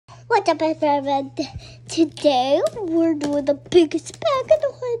What's up, everyone? Today we're doing the biggest bag in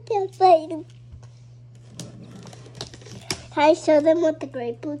the whole thing. Can I show them what the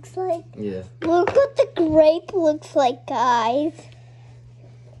grape looks like? Yeah. Look what the grape looks like, guys.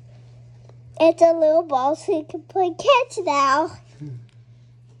 It's a little ball so you can play catch now.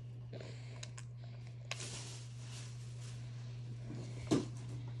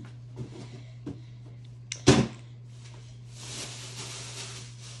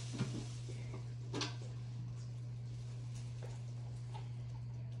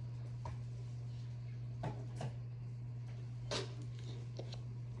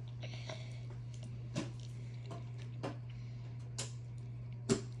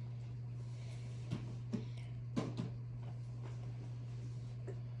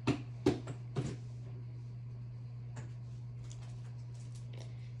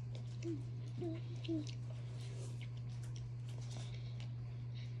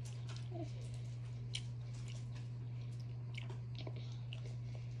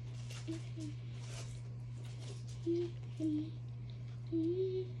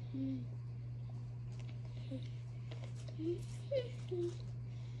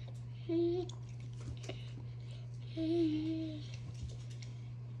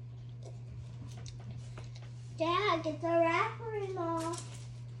 Dad, get the wrapper off.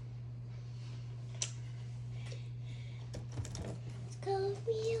 Go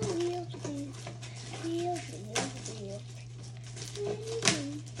wheel, wheel, wheel, wheel, wheel.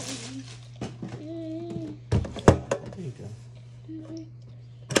 There you go.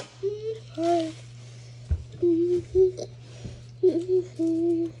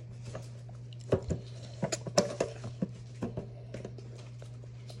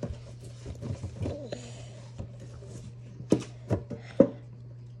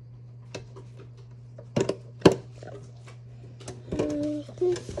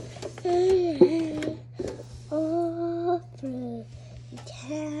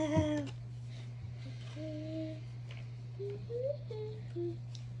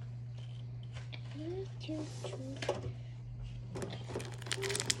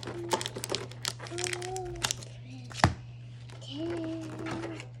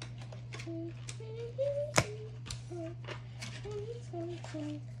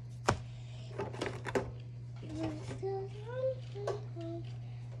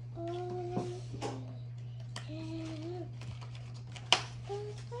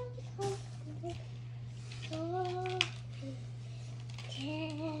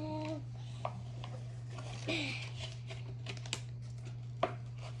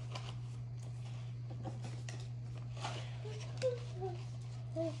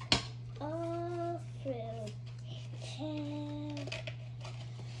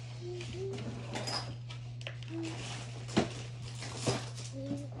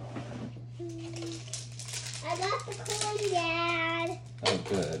 I got the coin, Dad. Oh,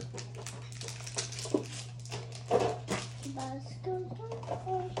 good.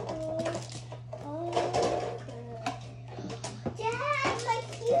 Dad, my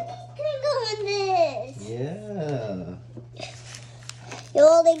cutie can go in this. Yeah. You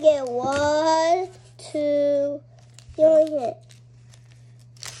only get 1, 2. You only get.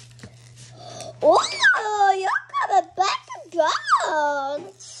 Oh, you got a back and down.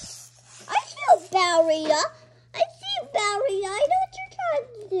 I feel Barry. I see Barry. I know what you're trying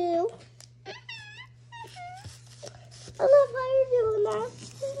to do. I love how you're doing that.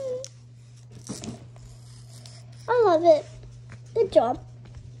 I love it. Good job.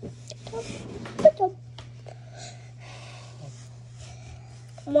 Good job.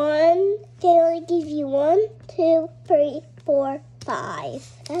 1, they only give you 1, 2, 3, 4,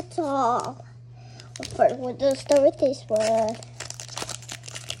 5. That's all. First, we'll just start with this one.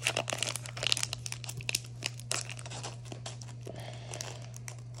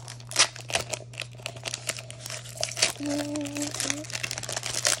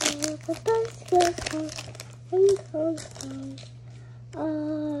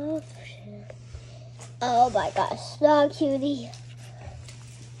 Oh my gosh, so cutie.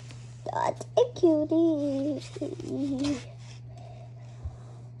 That's a cutie.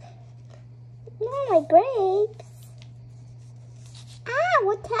 No, my grapes. Ah,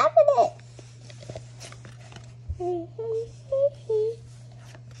 what's happening?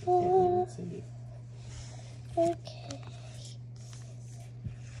 Okay.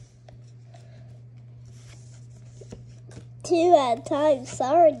 Two at a time.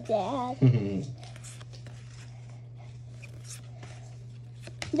 Sorry, Dad.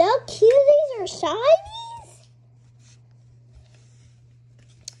 No cuties or shinies?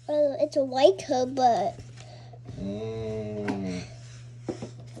 It's a white cub, but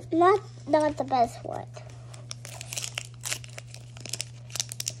Not the best one.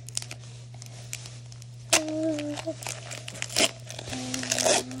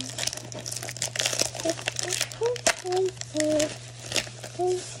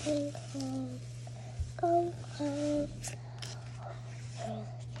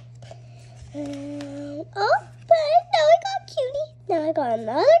 Oh, but now I got cutie. Now I got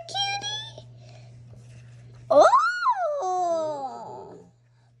another cutie. Oh!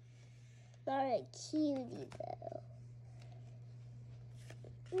 Not a cutie though.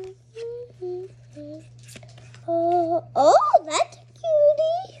 Oh, that's a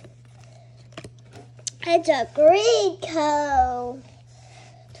cutie. It's a green coat.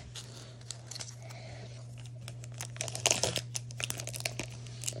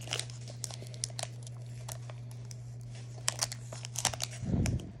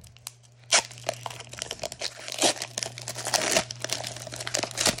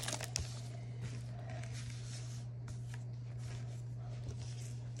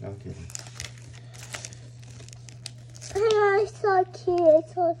 Okay. I saw cute. I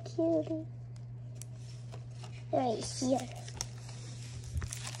saw cutie. Right here.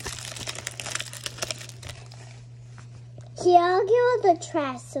 Here, I'll give her the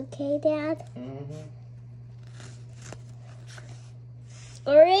trash, okay, Dad? Mm-hmm.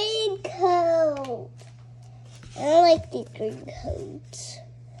 Green coat. I like the green coats.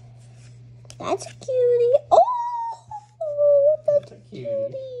 That's a cutie. Oh, that's a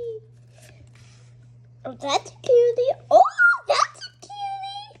cutie. Oh, that's a cutie. Oh, that's a cutie.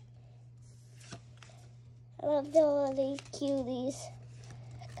 I love all these cuties.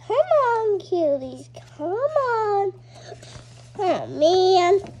 Come on, cuties. Come on. Oh,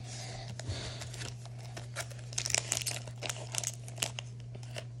 man.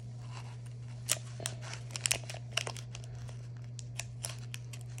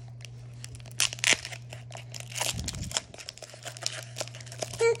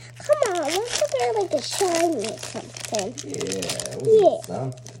 Come on, let's look at like a shiny or something. Yeah, we need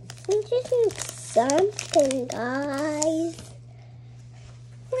something. We just need something, guys.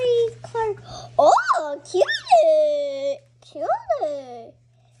 Please, Clark. Oh, cutie! Cutie!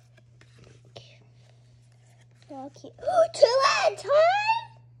 Oh, cute. Oh, 2 at a time?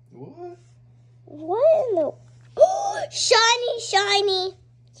 What? What in the... Oh, shiny!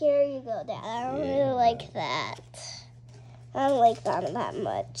 Here you go, Dad. I don't really like that. I don't like that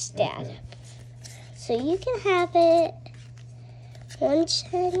much, Dad. Okay. So you can have it. One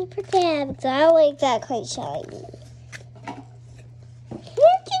shiny per Dad, because I don't like that kind of shiny.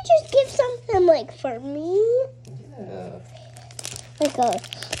 Can't you just give something like for me? Yeah.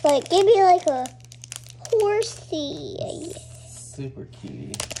 Give me like a horsey. Super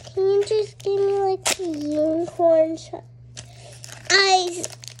cutie. Can you just give me like a unicorn eyes?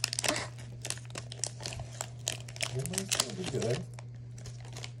 That'll be good.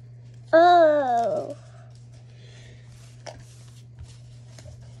 Oh.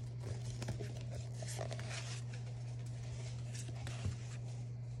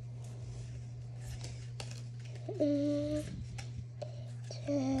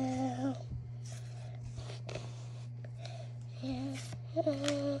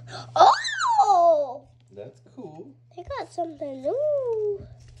 Oh! That's cool. They got something new.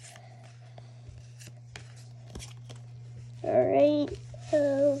 Alright,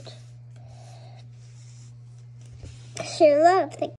 sure love the